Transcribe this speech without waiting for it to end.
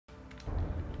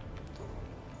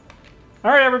All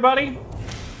right, everybody.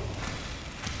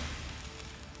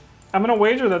 I'm going to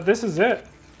wager that this is it.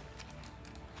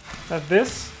 That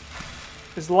this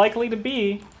is likely to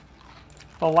be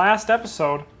the last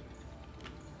episode.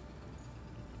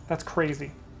 That's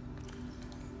crazy.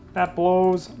 That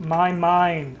blows my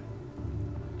mind.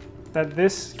 That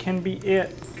this can be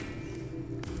it.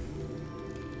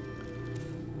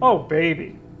 Oh,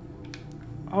 baby.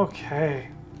 Okay.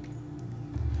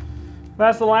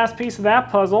 That's the last piece of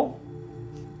that puzzle.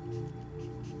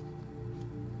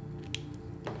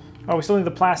 Oh, we still need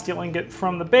the plasteel ingot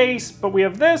from the base, but we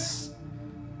have this.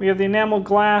 We have the enameled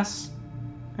glass,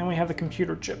 and we have the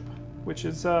computer chip, which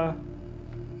is not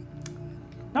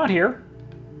here.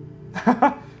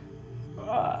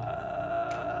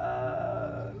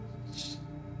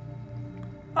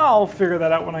 I'll figure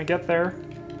that out when I get there.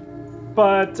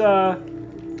 But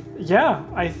yeah,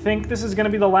 I think this is going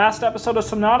to be the last episode of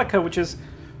Subnautica, which is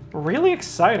really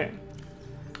exciting.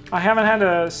 I haven't had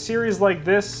a series like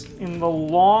this in the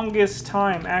longest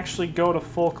time actually go to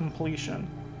full completion,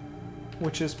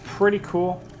 which is pretty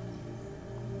cool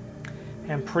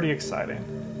and pretty exciting.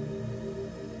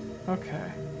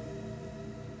 Okay.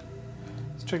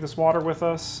 Let's take this water with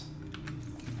us.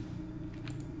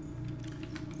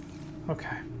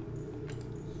 Okay.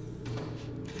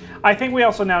 I think we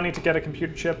also now need to get a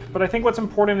computer chip, but I think what's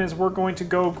important is we're going to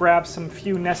go grab some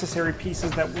few necessary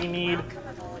pieces that we need.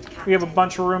 We have a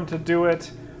bunch of room to do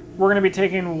it. We're going to be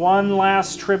taking one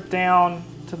last trip down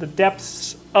to the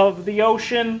depths of the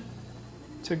ocean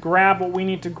to grab what we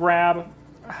need to grab.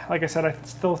 Like I said, I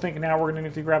still think now we're going to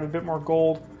need to grab a bit more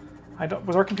gold.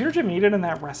 Was our computer chip needed in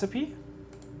that recipe?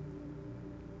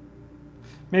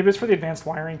 Maybe it's for the advanced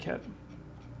wiring kit.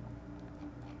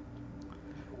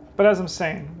 But as I'm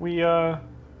saying, yeah,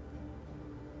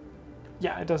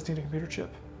 it does need a computer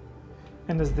chip.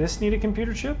 And does this need a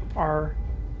computer chip?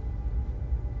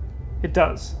 It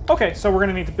does. Okay, so we're going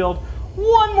to need to build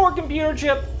one more computer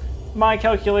chip. My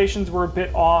calculations were a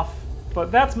bit off,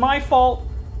 but that's my fault.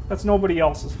 That's nobody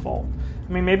else's fault.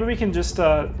 I mean, maybe we can just,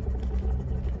 in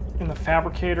the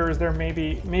fabricator, is there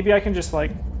maybe I can just,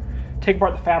 like, take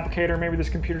apart the fabricator, maybe there's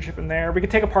a computer chip in there. We could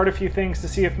take apart a few things to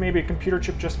see if maybe a computer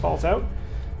chip just falls out.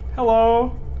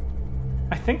 Hello.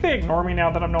 I think they ignore me now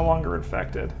that I'm no longer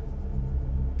infected.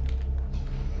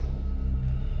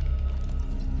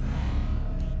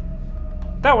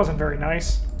 That wasn't very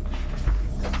nice.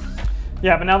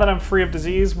 Yeah, but now that I'm free of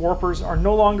disease, warpers are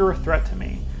no longer a threat to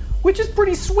me. Which is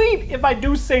pretty sweet, if I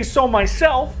do say so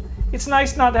myself. It's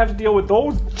nice not to have to deal with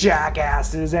those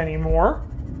jackasses anymore,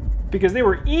 because they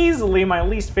were easily my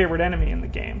least favorite enemy in the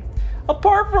game.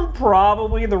 Apart from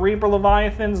probably the Reaper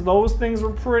Leviathans, those things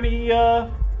were pretty,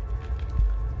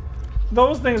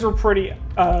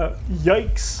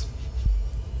 yikes.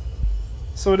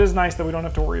 So it is nice that we don't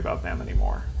have to worry about them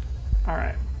anymore.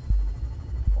 Alright.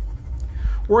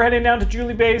 We're heading down to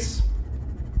Julie Base.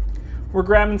 We're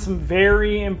grabbing some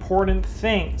very important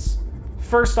things.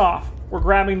 First off, we're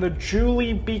grabbing the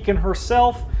Julie Beacon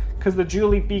herself, because the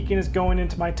Julie Beacon is going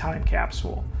into my time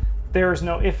capsule. There's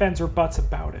no ifs, ands, or buts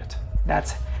about it.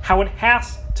 That's how it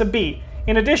has to be.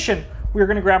 In addition, we're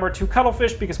going to grab our 2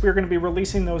 cuttlefish because we're going to be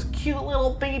releasing those cute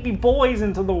little baby boys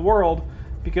into the world,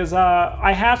 because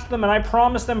I hatched them and I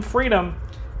promised them freedom,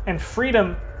 and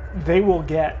freedom they will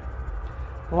get.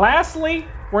 Lastly,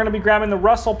 we're going to be grabbing the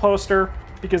Russell poster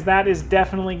because that is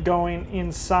definitely going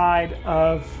inside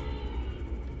of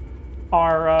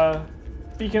our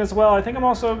beacon as well. I think I'm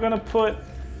also going to put...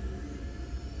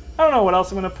 I don't know what else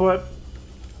I'm going to put.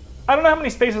 I don't know how many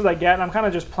spaces I get, and I'm kind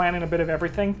of just planning a bit of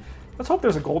everything. Let's hope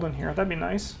there's a gold in here. That'd be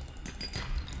nice.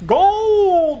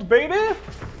 Gold, baby!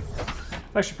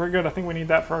 It's actually pretty good. I think we need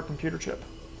that for our computer chip.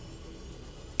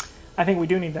 I think we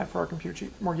do need that for our computer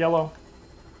chip. More yellow.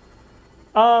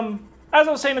 As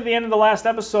I was saying at the end of the last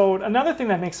episode, another thing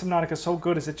that makes Subnautica so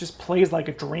good is it just plays like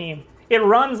a dream. It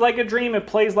runs like a dream. It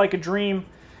plays like a dream.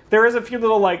 There is a few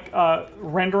little, like,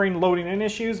 rendering, loading in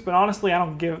issues, but honestly,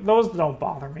 those don't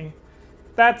bother me.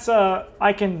 That's,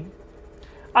 I can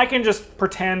just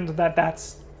pretend that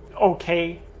that's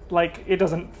okay. Like, it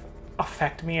doesn't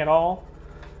affect me at all.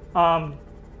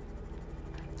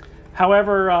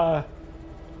 However,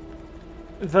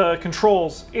 the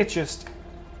controls, it just...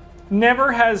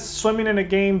 Never has swimming in a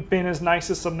game been as nice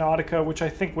as Subnautica, which I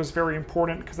think was very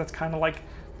important, because that's kind of like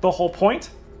the whole point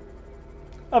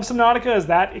of Subnautica, is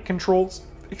that it controls,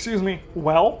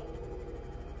 well.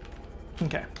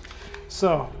 Okay,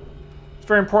 so it's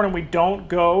very important we don't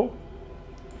go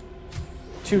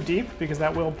too deep, because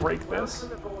that will break this.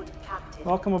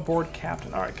 Welcome aboard,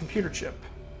 Captain. All right, computer chip.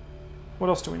 What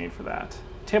else do we need for that?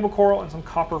 Table coral and some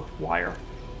copper wire.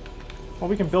 Well,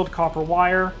 we can build copper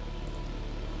wire.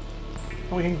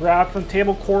 And we can grab from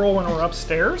table coral when we're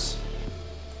upstairs.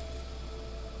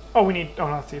 Oh, we need... Oh,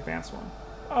 not the advanced one.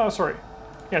 Oh, sorry.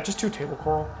 Yeah, just 2 table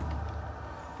coral.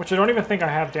 Which I don't even think I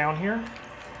have down here.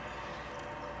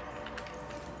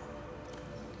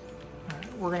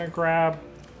 Alright, we're going to grab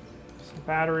some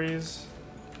batteries.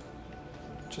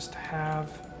 Just to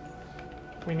have...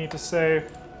 We need to say...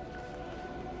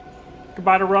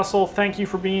 Goodbye to Russell. Thank you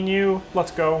for being you.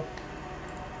 Let's go.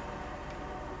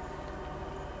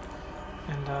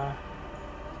 And,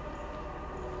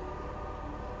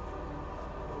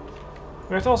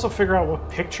 we have to also figure out what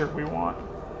picture we want.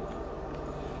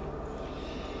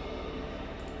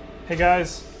 Hey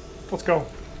guys, let's go.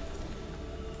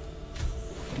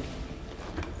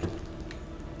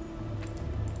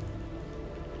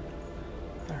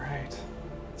 Alright.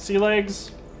 Sea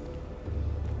legs.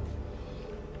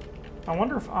 I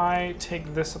wonder if I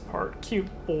take this apart. Cute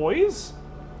boys.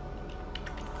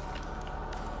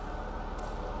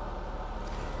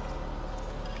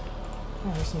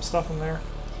 Oh, there's some stuff in there.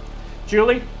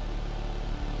 Julie,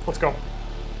 let's go. All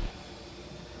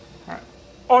right.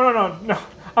 Oh, no.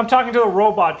 I'm talking to the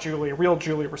robot Julie. Real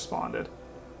Julie responded.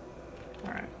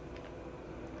 All right.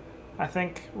 I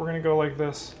think we're going to go like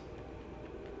this.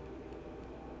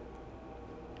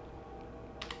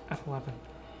 F11.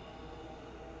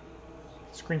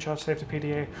 Screenshot saved to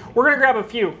PDA. We're going to grab a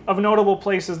few of notable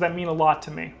places that mean a lot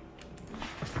to me.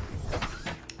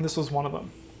 This was one of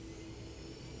them.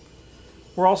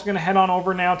 We're also going to head on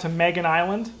over now to Megan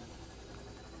Island.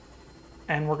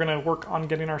 And we're going to work on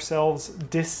getting ourselves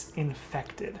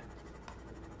disinfected.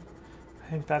 I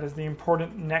think that is the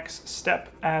important next step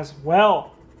as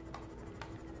well.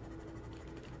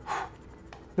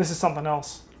 This is something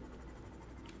else.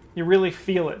 You really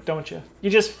feel it, don't you? You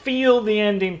just feel the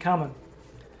ending coming.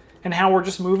 And how we're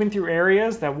just moving through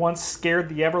areas that once scared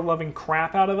the ever-loving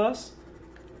crap out of us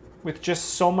with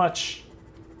just so much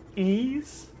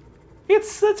ease.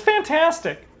 It's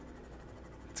fantastic.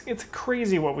 It's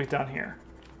crazy what we've done here.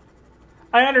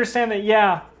 I understand that,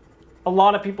 yeah, a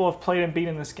lot of people have played and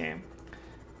beaten this game.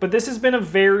 But this has been a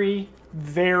very,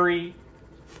 very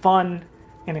fun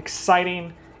and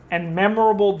exciting and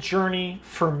memorable journey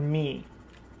for me.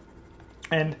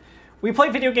 And we play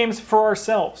video games for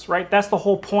ourselves, right? That's the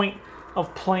whole point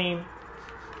of playing.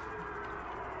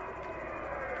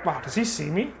 Wow, does he see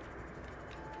me?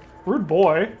 Rude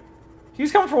boy.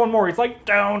 He's coming for one more. He's like,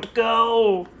 don't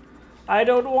go. I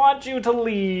don't want you to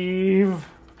leave.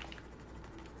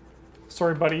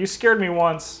 Sorry, buddy. You scared me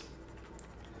once.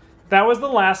 That was the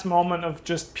last moment of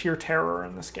just pure terror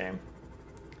in this game.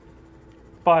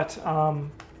 But,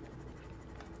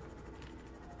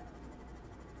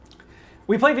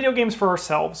 we play video games for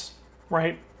ourselves,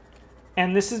 right?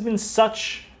 And this has been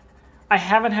such... I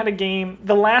haven't had a game...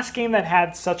 The last game that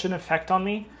had such an effect on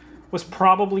me was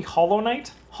probably Hollow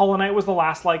Knight. Hollow Knight was the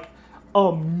last, like,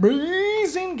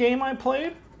 amazing game I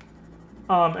played.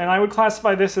 And I would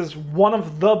classify this as one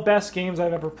of the best games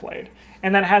I've ever played.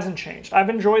 And that hasn't changed. I've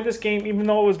enjoyed this game, even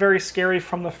though it was very scary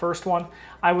from the first one.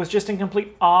 I was just in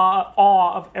complete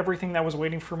awe of everything that was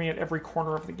waiting for me at every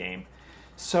corner of the game.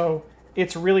 So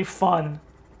it's really fun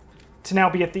to now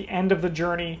be at the end of the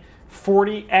journey.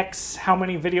 40x how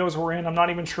many videos we're in. I'm not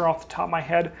even sure off the top of my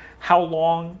head how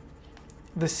long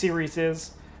the series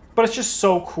is. But it's just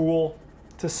so cool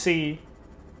to see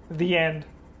the end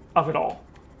of it all.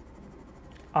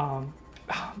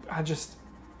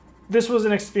 This was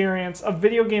an experience, a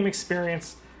video game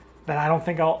experience that I don't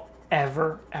think I'll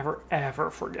ever, ever, ever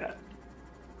forget.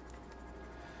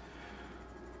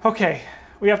 Okay,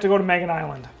 we have to go to Megan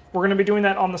Island. We're going to be doing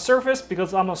that on the surface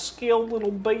because I'm a skilled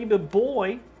little baby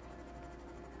boy.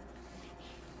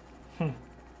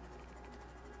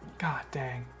 God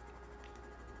dang.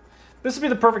 This would be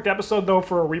the perfect episode, though,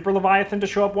 for a Reaper Leviathan to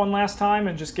show up one last time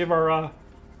and just give our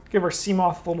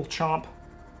Seamoth a little chomp.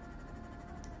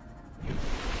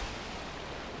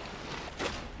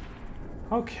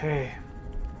 Okay.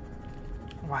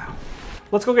 Wow.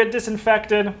 Let's go get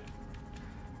disinfected. And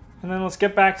then let's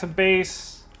get back to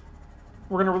base.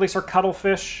 We're going to release our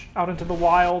cuttlefish out into the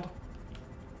wild.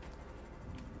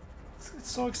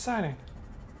 It's so exciting.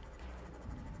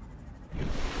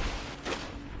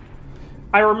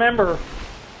 I remember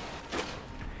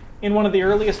in one of the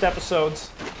earliest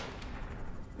episodes,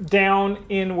 down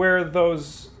in where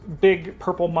those big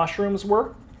purple mushrooms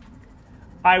were,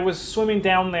 I was swimming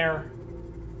down there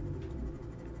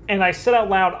and I said out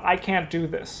loud, I can't do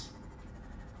this.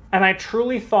 And I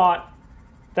truly thought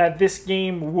that this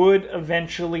game would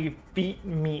eventually beat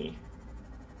me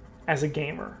as a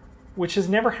gamer. which has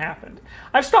never happened.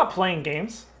 I've stopped playing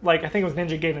games. Like, I think it was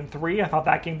Ninja Gaiden 3. I thought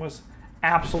that game was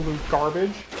absolute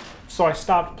garbage. So I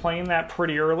stopped playing that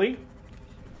pretty early.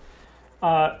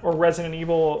 Or Resident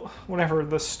Evil, whatever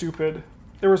the stupid...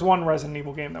 There was one Resident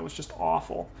Evil game that was just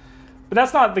awful. But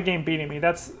that's not the game beating me.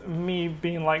 That's me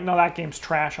being like, no, that game's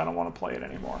trash. I don't want to play it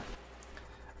anymore.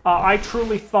 I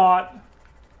truly thought...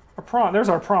 A prawn. There's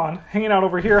our prawn. Hanging out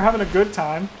over here, having a good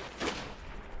time.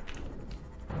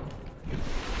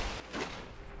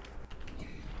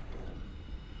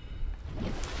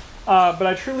 But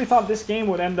I truly thought this game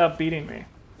would end up beating me.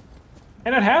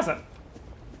 And it hasn't.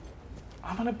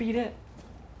 I'm gonna beat it.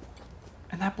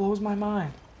 And that blows my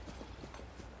mind.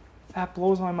 That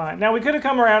blows my mind. Now, we could have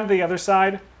come around to the other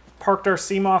side, parked our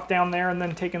Seamoth down there, and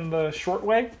then taken the short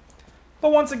way.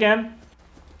 But once again,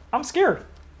 I'm scared.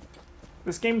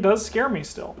 This game does scare me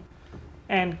still.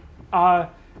 And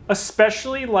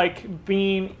especially, like,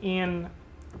 being in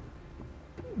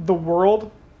the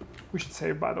world... We should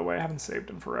save, by the way. I haven't saved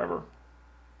in forever.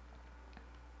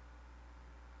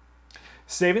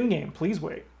 Saving the game. Please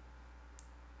wait.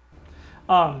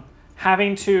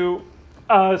 Having to...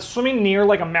 swimming near,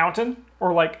 like, a mountain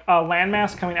or, like, a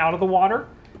landmass coming out of the water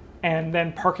and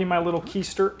then parking my little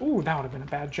keister. Ooh, that would have been a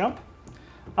bad jump.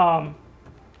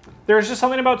 There's just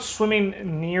something about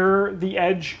swimming near the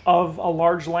edge of a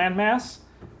large landmass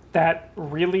that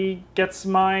really gets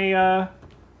my...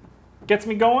 gets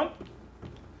me going.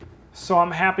 So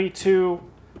I'm happy to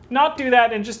not do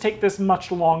that and just take this much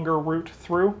longer route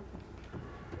through.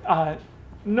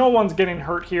 No one's getting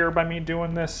hurt here by me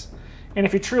doing this. And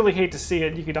if you truly hate to see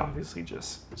it, you could obviously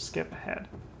just skip ahead.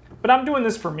 But I'm doing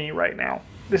this for me right now.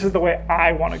 This is the way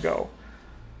I want to go.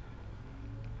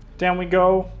 Down we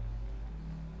go.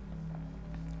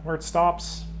 Where it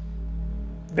stops,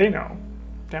 they know.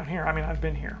 Down here, I mean, I've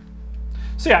been here.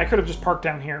 So yeah, I could have just parked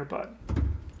down here, but...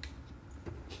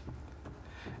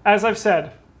 As I've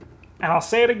said, and I'll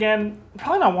say it again,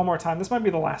 probably not one more time. This might be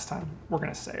the last time we're going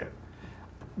to say it.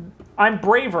 I'm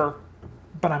braver,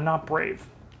 but I'm not brave.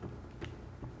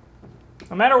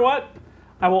 No matter what,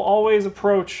 I will always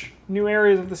approach new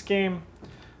areas of this game.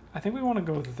 I think we want to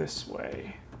go this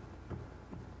way.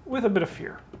 With a bit of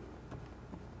fear.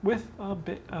 With a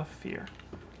bit of fear.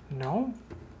 No?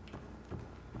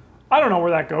 I don't know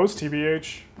where that goes,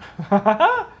 TBH.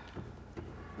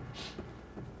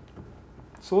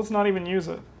 So let's not even use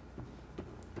it.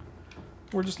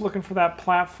 We're just looking for that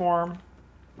platform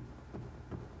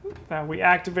that we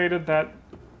activated that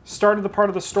started the part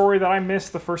of the story that I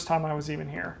missed the first time I was even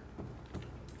here.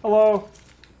 Hello?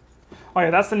 Oh yeah,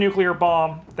 that's the nuclear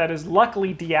bomb that is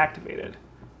luckily deactivated.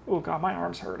 Oh god, my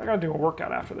arms hurt. I gotta do a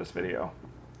workout after this video.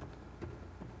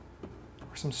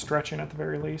 Or some stretching at the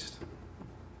very least.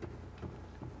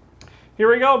 Here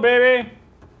we go, baby!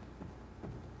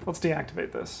 Let's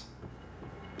deactivate this.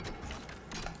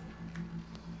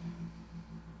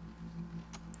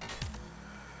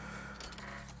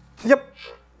 Yep.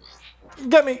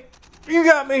 Get me. You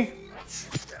got me.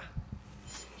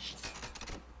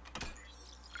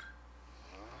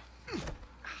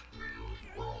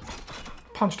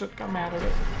 Punched it. Got mad at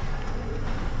it.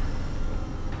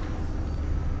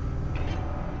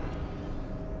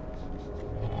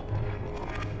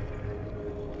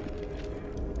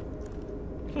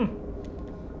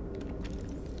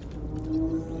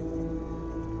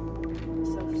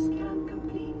 Self-scan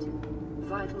complete.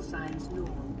 Vital signs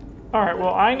normal. Alright,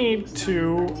 well, I need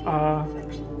to,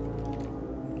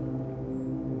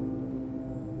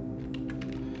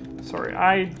 Sorry,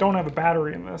 I don't have a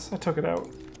battery in this. I took it out.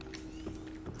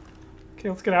 Okay,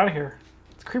 let's get out of here.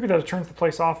 It's creepy that it turns the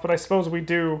place off, but I suppose we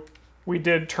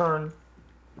did turn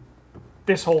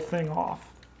this whole thing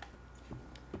off.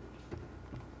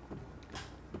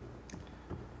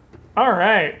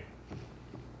 Alright.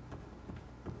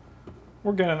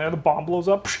 We're getting there. The bomb blows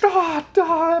up.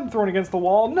 I'm thrown against the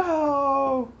wall.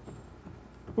 No!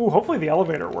 Ooh, hopefully the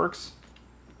elevator works.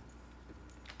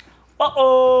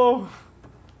 Uh-oh!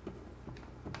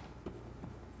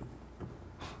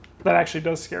 That actually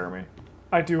does scare me.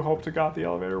 I do hope to God the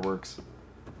elevator works.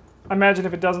 I imagine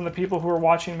if it doesn't, the people who are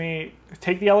watching me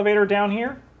take the elevator down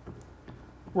here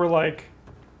were like,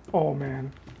 oh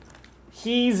man,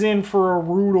 he's in for a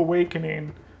rude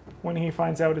awakening when he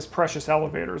finds out his precious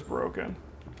elevator is broken.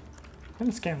 I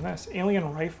didn't scan this.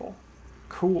 Alien rifle.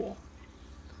 Cool.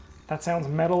 That sounds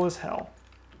metal as hell.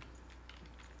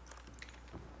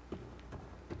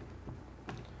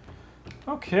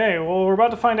 Okay, well, we're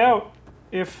about to find out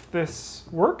if this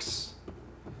works.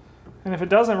 And if it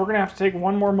doesn't, we're going to have to take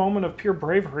one more moment of pure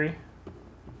bravery.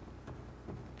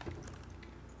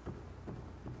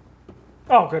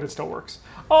 Oh, good, it still works.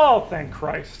 Oh, thank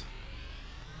Christ.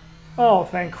 Oh,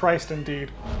 thank Christ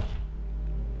indeed.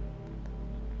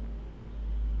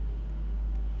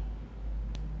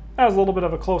 That was a little bit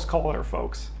of a close call there,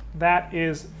 folks. That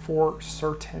is for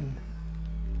certain.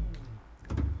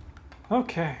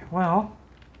 Okay, well,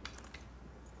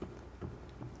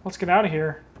 let's get out of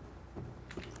here.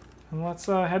 And let's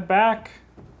head back.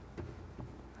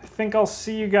 I think I'll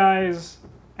see you guys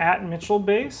at Mitchell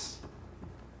Base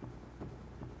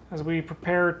as we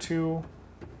prepare to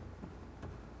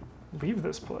leave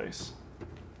this place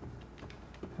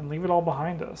and leave it all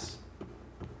behind us.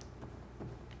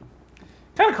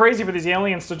 Kind of crazy for these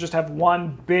aliens to just have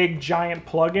one big giant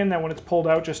plug-in that when it's pulled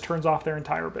out just turns off their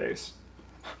entire base.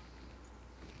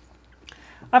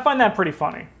 I find that pretty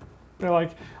funny. They're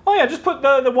like, oh yeah, just put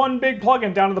the one big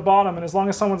plug-in down to the bottom, and as long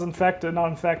as someone's infected, not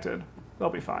infected, they'll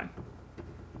be fine.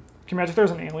 Can you imagine if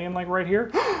there's an alien like right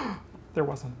here? There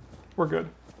wasn't. We're good.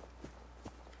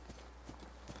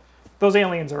 Those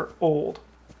aliens are old.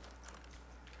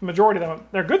 The majority of them,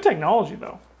 they're good technology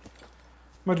though.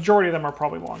 Majority of them are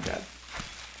probably long dead.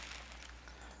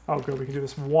 Oh good, we can do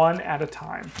this one at a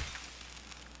time.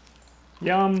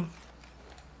 Yum.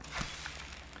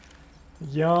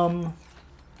 Yum.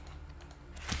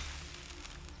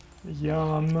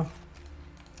 Yum.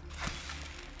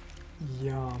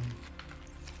 Yum.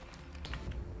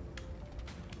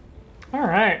 All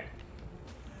right.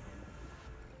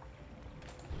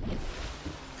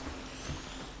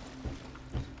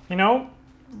 You know,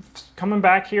 coming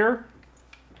back here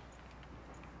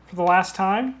for the last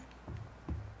time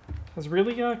has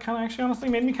really kind of actually honestly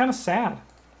made me kind of sad.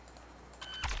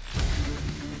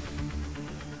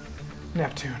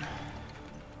 Neptune.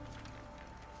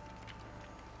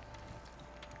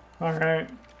 All right.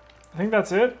 I think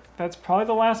that's it. That's probably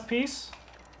the last piece.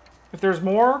 If there's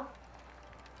more,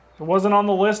 it wasn't on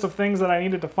the list of things that I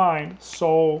needed to find,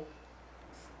 so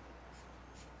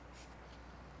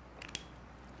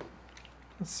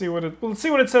let's see what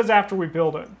it says after we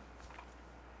build it.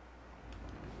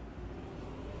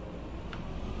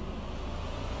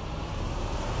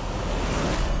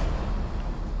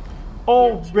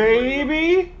 Oh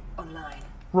baby! Online.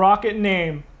 Rocket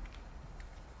name.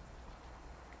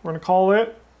 We're gonna call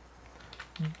it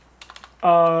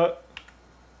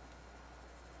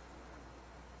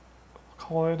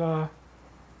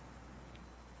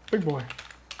Big Boy.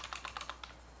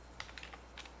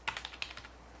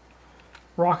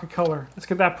 Rocket color. Let's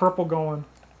get that purple going.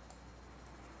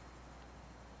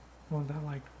 We want that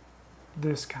like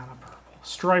this kind of purple.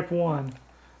 Stripe 1.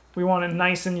 We want it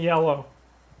nice and yellow.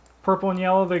 Purple and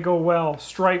yellow, they go well.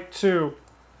 Stripe 2.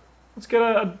 Let's get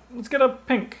a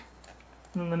pink.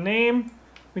 And then the name,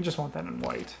 we just want that in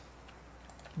white.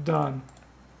 Done.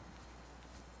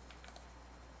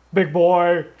 Big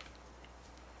Boy.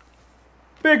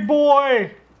 Big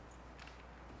Boy.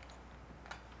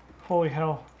 Holy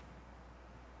hell.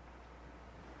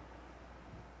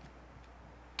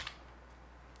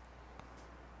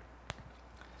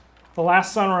 The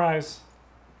last sunrise.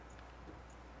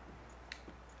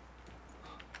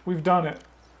 We've done it.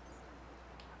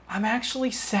 I'm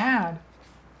actually sad.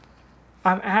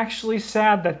 I'm actually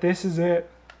sad that this is it.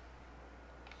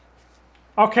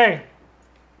 Okay.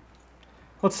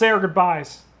 Let's say our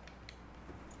goodbyes.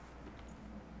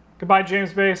 Goodbye,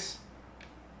 James Base.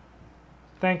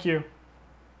 Thank you.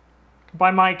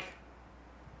 Goodbye, Mike.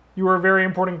 You were a very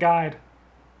important guide.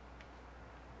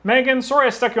 Megan, sorry I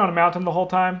stuck you on a mountain the whole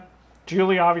time.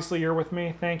 Julie, obviously you're with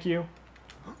me. Thank you.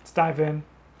 Let's dive in.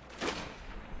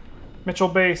 Mitchell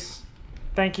Base,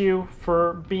 thank you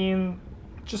for being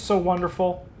just so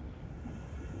wonderful.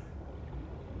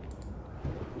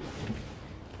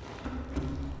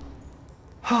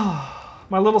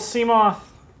 My little Seamoth,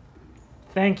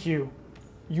 thank you.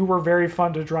 You were very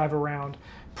fun to drive around.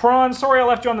 Prawn, sorry I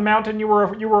left you on the mountain. You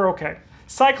were okay.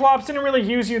 Cyclops, didn't really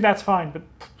use you, that's fine. But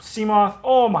Seamoth,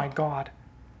 oh my god.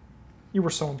 You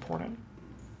were so important.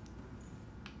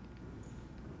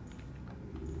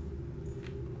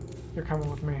 You're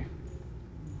coming with me.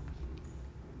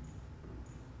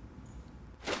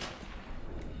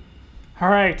 All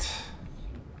right.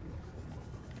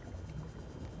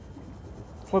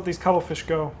 Let's let these cuttlefish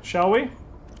go, shall we?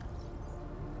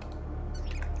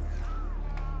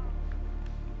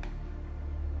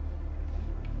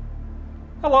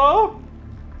 Hello?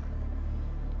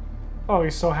 Oh,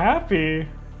 he's so happy.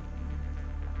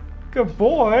 Good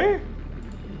boy.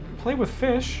 Play with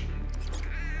fish.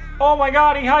 Oh my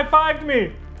god, he high-fived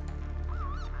me!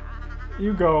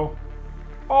 You go.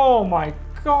 Oh my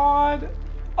god.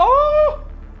 Oh!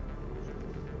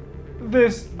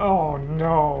 This, oh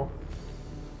no.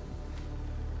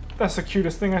 That's the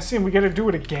cutest thing I've seen. We gotta do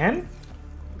it again?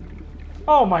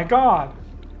 Oh my god.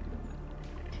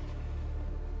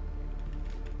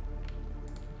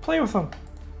 Play with them.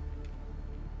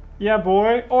 Yeah,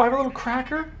 boy. Oh, I have a little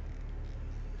cracker.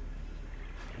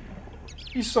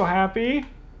 He's so happy.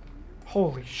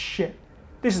 Holy shit.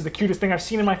 This is the cutest thing I've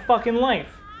seen in my fucking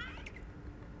life.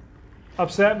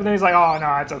 Upset, but then he's like, oh,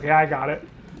 no, it's okay. I got it.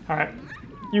 All right.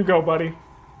 You go, buddy.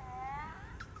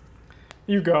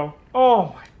 You go.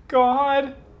 Oh, my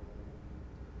God.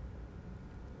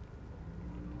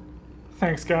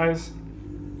 Thanks, guys.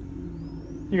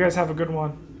 You guys have a good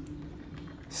one.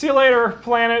 See you later,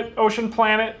 planet, ocean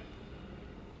planet.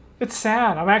 It's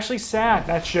sad. I'm actually sad.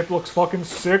 That ship looks fucking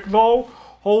sick, though.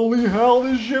 Holy hell,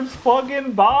 this ship's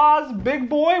fucking boss. Big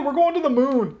boy, we're going to the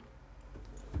moon.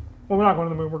 Well, we're not going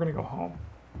to the moon. We're going to go home.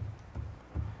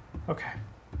 Okay.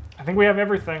 I think we have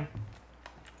everything.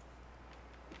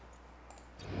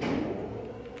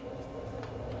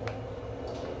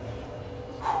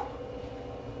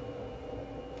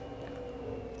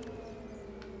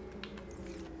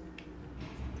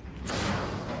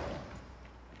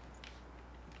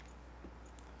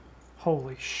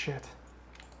 Holy shit.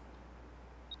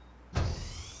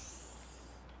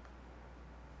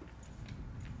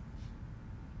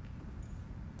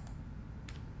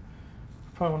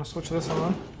 Probably want to switch this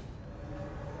on.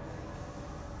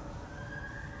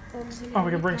 Oh, we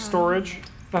can bring storage.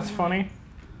 That's funny.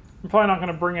 I'm probably not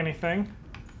going to bring anything.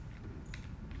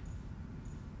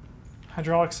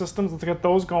 Hydraulic systems, let's get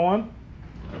those going.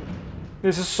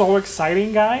 This is so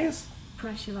exciting, guys.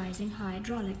 Pressurizing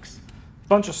hydraulics.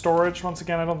 Bunch of storage. Once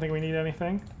again, I don't think we need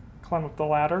anything. Climb up the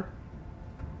ladder.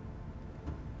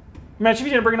 Imagine if he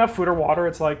didn't bring enough food or water.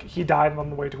 It's like he died on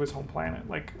the way to his home planet.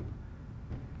 Like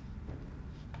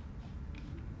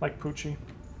Poochie.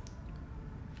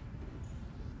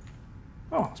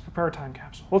 Oh, let's prepare a time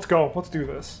capsule. Let's go. Let's do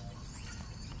this.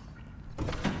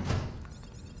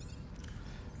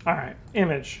 All right,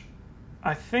 image.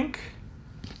 I think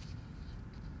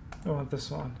I want this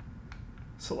one.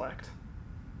 Select.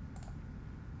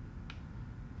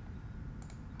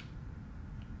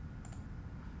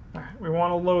 All right, we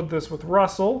want to load this with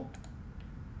Russell,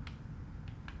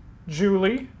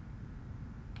 Julie,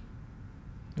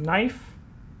 knife,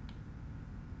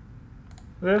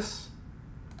 this,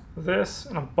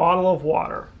 and a bottle of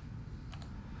water.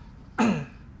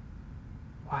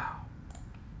 Wow.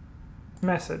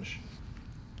 Message.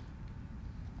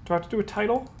 Do I have to do a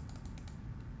title?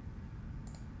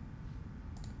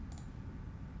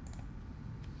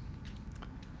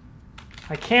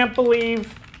 I can't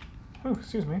believe... Oh,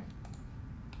 excuse me.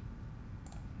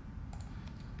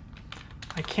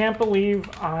 I can't believe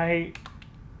I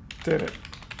did it.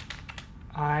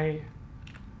 I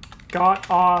got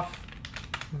off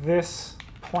this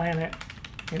planet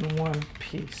in one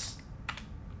piece.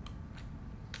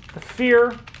 The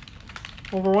fear,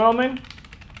 overwhelming,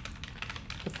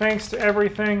 but thanks to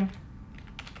everything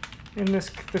in this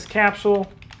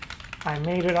capsule, I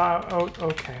made it out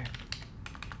okay.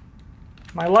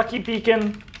 My lucky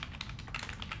beacon,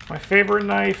 my favorite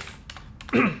knife,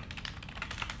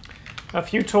 a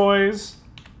few toys,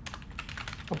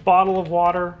 a bottle of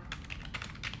water,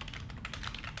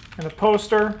 and a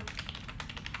poster,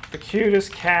 the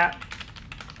cutest cat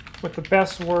with the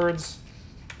best words,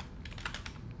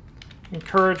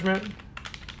 encouragement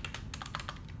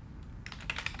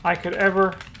I could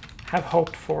ever have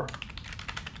hoped for.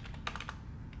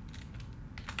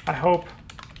 I hope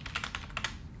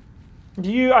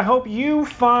you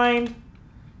find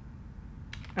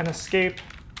an escape.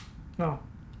 No.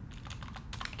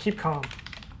 Keep calm.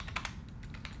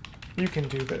 You can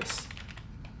do this.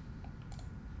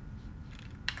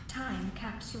 Time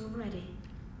capsule ready.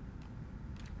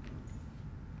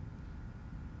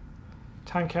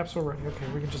 Time capsule ready. Okay,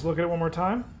 we can just look at it one more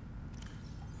time.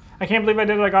 I can't believe I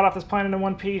did it. I got off this planet in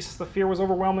one piece. The fear was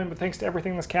overwhelming, but thanks to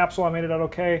everything in this capsule, I made it out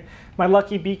okay. My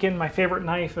lucky beacon, my favorite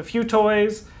knife, a few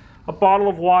toys, a bottle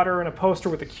of water, and a poster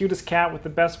with the cutest cat with the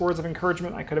best words of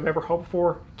encouragement I could have ever hoped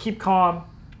for. Keep calm.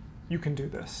 You can do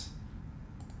this.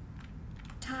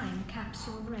 Time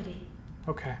capsule ready.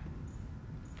 Okay.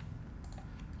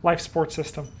 Life support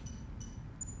system.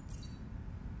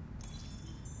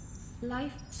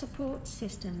 Life support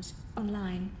systems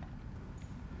online.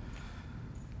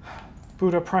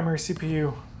 Boot up primary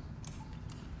CPU.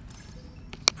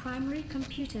 Primary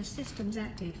computer systems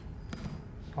active.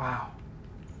 Wow.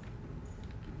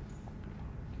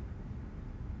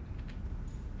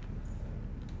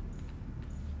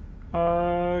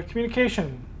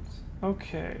 Communications.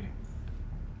 Okay.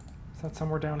 Is that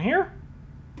somewhere down here?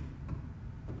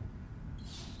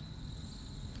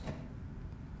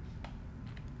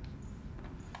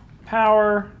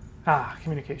 Power. Ah,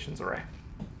 communications array.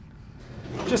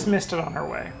 Just missed it on our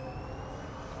way.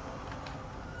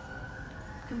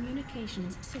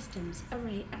 Communications systems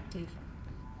array active.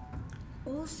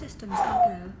 All systems are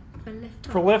go for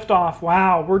liftoff. For liftoff,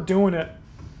 wow, we're doing it.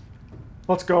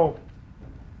 Let's go.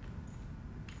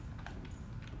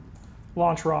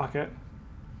 Launch rocket.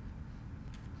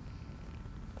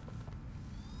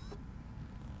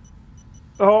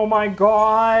 Oh my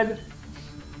god.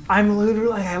 I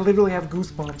literally have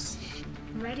goosebumps.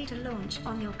 Ready to launch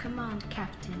on your command,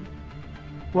 Captain.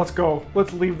 Let's go.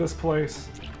 Let's leave this place.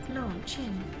 Launch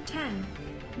in 10,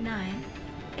 9,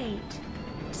 8,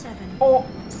 7, Oh,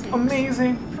 6,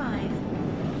 amazing. 5,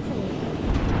 4,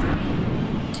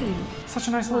 3, 2. Such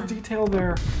a nice little 1. detail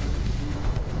there.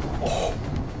 Oh.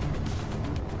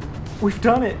 We've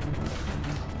done it.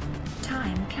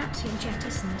 Time capsule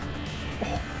jettisoned.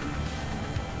 Oh.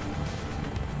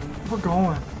 We're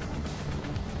going.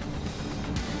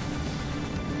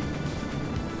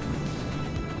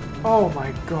 Oh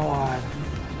my god.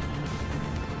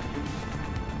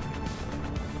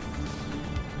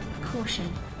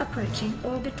 Caution, approaching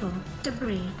orbital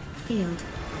debris field.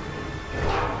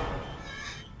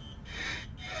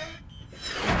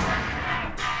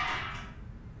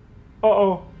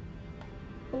 Uh-oh.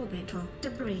 Orbital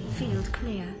debris field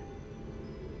clear.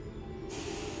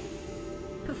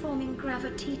 Performing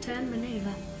gravity turn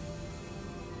maneuver.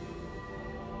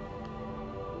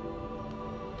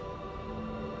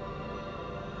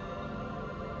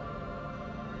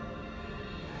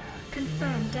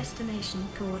 Confirm destination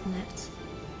coordinates.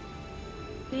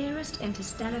 Nearest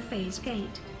interstellar phase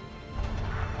gate.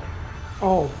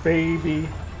 Oh, baby.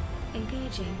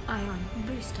 Engaging ion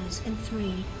boosters in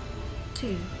 3,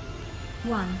 2,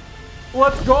 1.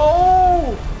 Let's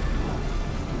go!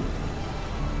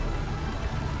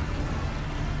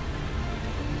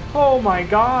 Oh my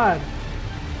god.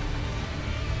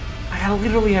 I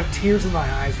literally have tears in my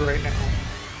eyes right now.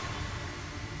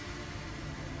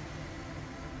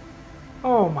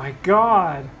 Oh my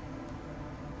god.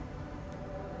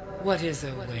 What is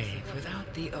a wave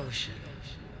without the ocean?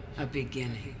 A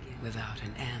beginning without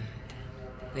an end.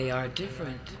 They are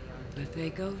different, but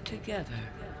they go together.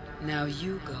 Now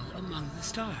you go among the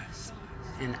stars,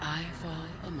 and I fall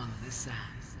among the sand.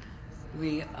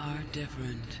 We are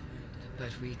different, but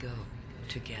we go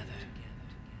together.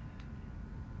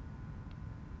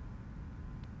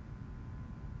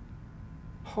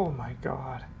 Oh my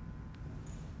god.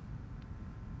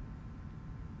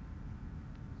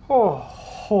 Oh,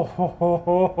 ho, ho, ho,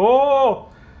 ho, ho.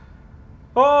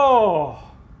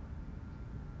 Oh.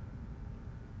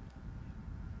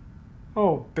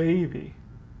 Oh, baby.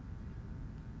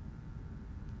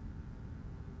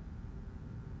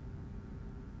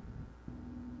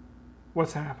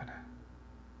 What's happening?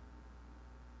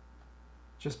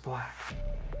 Just black.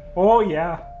 Oh,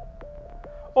 yeah.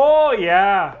 Oh,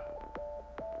 yeah.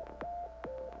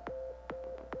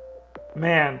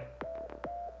 Man.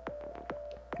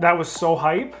 That was so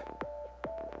hype.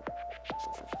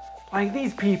 Like,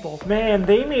 these people, man,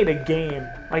 they made a game.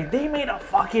 Like, they made a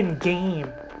fucking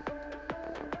game.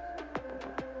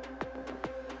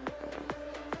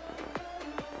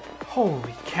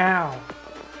 Holy cow.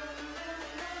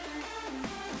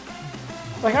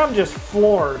 Like, I'm just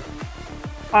floored.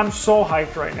 I'm so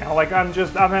hyped right now. Like, I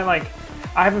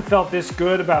haven't felt this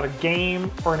good about a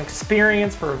game or an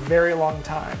experience for a very long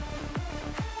time.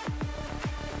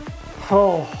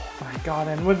 Oh my god,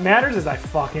 and what matters is I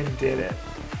fucking did it.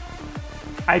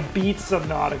 I beat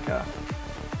Subnautica.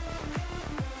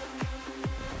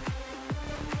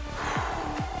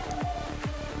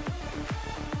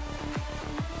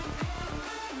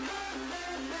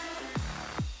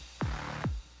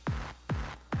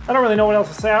 I don't really know what else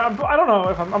to say. I don't know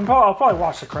if I'll probably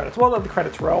watch the credits. We'll let the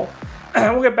credits roll.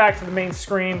 We'll get back to the main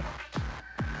screen.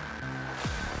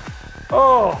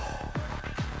 Oh.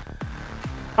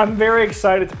 I'm very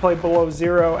excited to play Below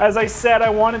Zero. As I said, I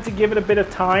wanted to give it a bit of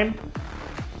time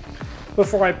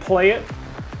before I play it,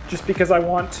 just because I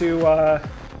want to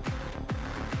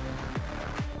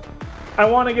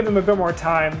give them a bit more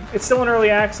time. It's still in early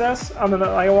access. I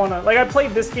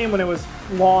played this game when it was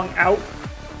long out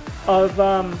of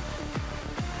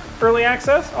early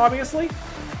access, obviously,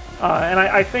 and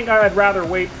I think I'd rather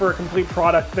wait for a complete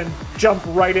product than jump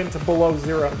right into Below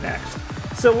Zero next.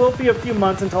 So it will be a few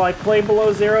months until I play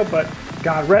Below Zero, but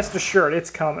God, rest assured,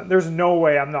 it's coming. There's no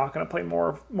way I'm not going to play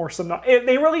more Subnautica. If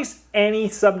they release any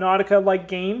Subnautica-like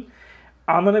game,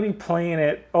 I'm going to be playing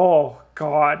it, oh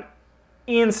God,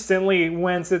 instantly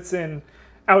once it's in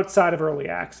outside of early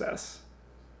access.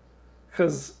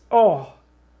 Because, oh,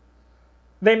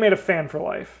 they made a fan for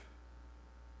life.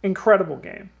 Incredible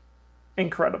game.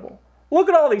 Incredible. Look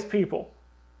at all these people.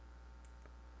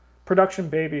 Production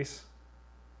babies.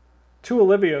 2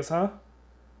 Olivias, huh?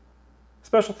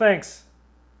 Special thanks.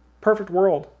 Perfect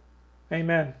world.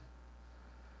 Amen.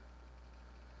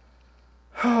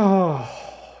 Oh,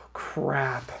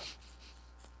 crap.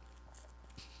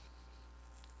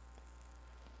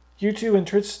 YouTube and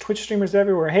Twitch streamers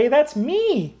everywhere. Hey, that's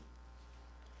me!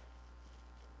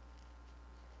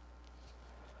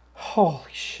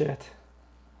 Holy shit.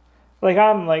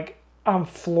 I'm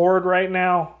floored right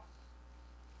now.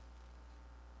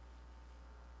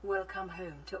 Welcome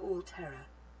home to Alterra.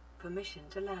 Permission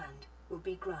to land will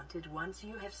be granted once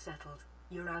you have settled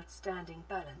your outstanding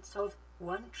balance of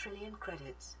 1 trillion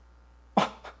credits.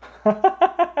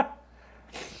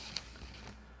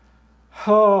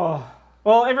 Oh.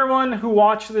 Well, everyone who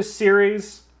watched this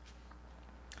series,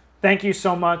 thank you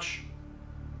so much.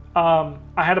 I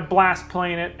had a blast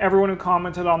playing it. Everyone who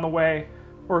commented on the way,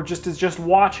 or is just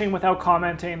watching without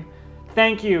commenting,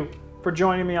 thank you for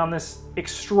joining me on this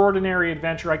extraordinary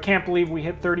adventure. I can't believe we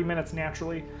hit 30 minutes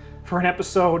naturally for an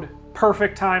episode.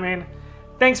 Perfect timing.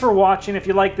 Thanks for watching. If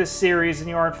you like this series and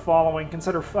you aren't following,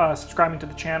 consider subscribing to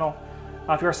the channel.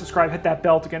 If you are subscribed, hit that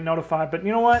bell to get notified. But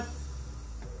you know what?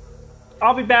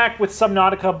 I'll be back with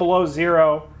Subnautica Below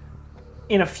Zero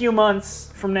in a few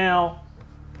months from now.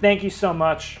 Thank you so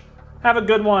much. Have a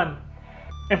good one.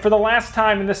 And for the last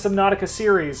time in this Subnautica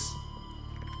series,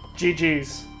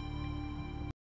 GG's.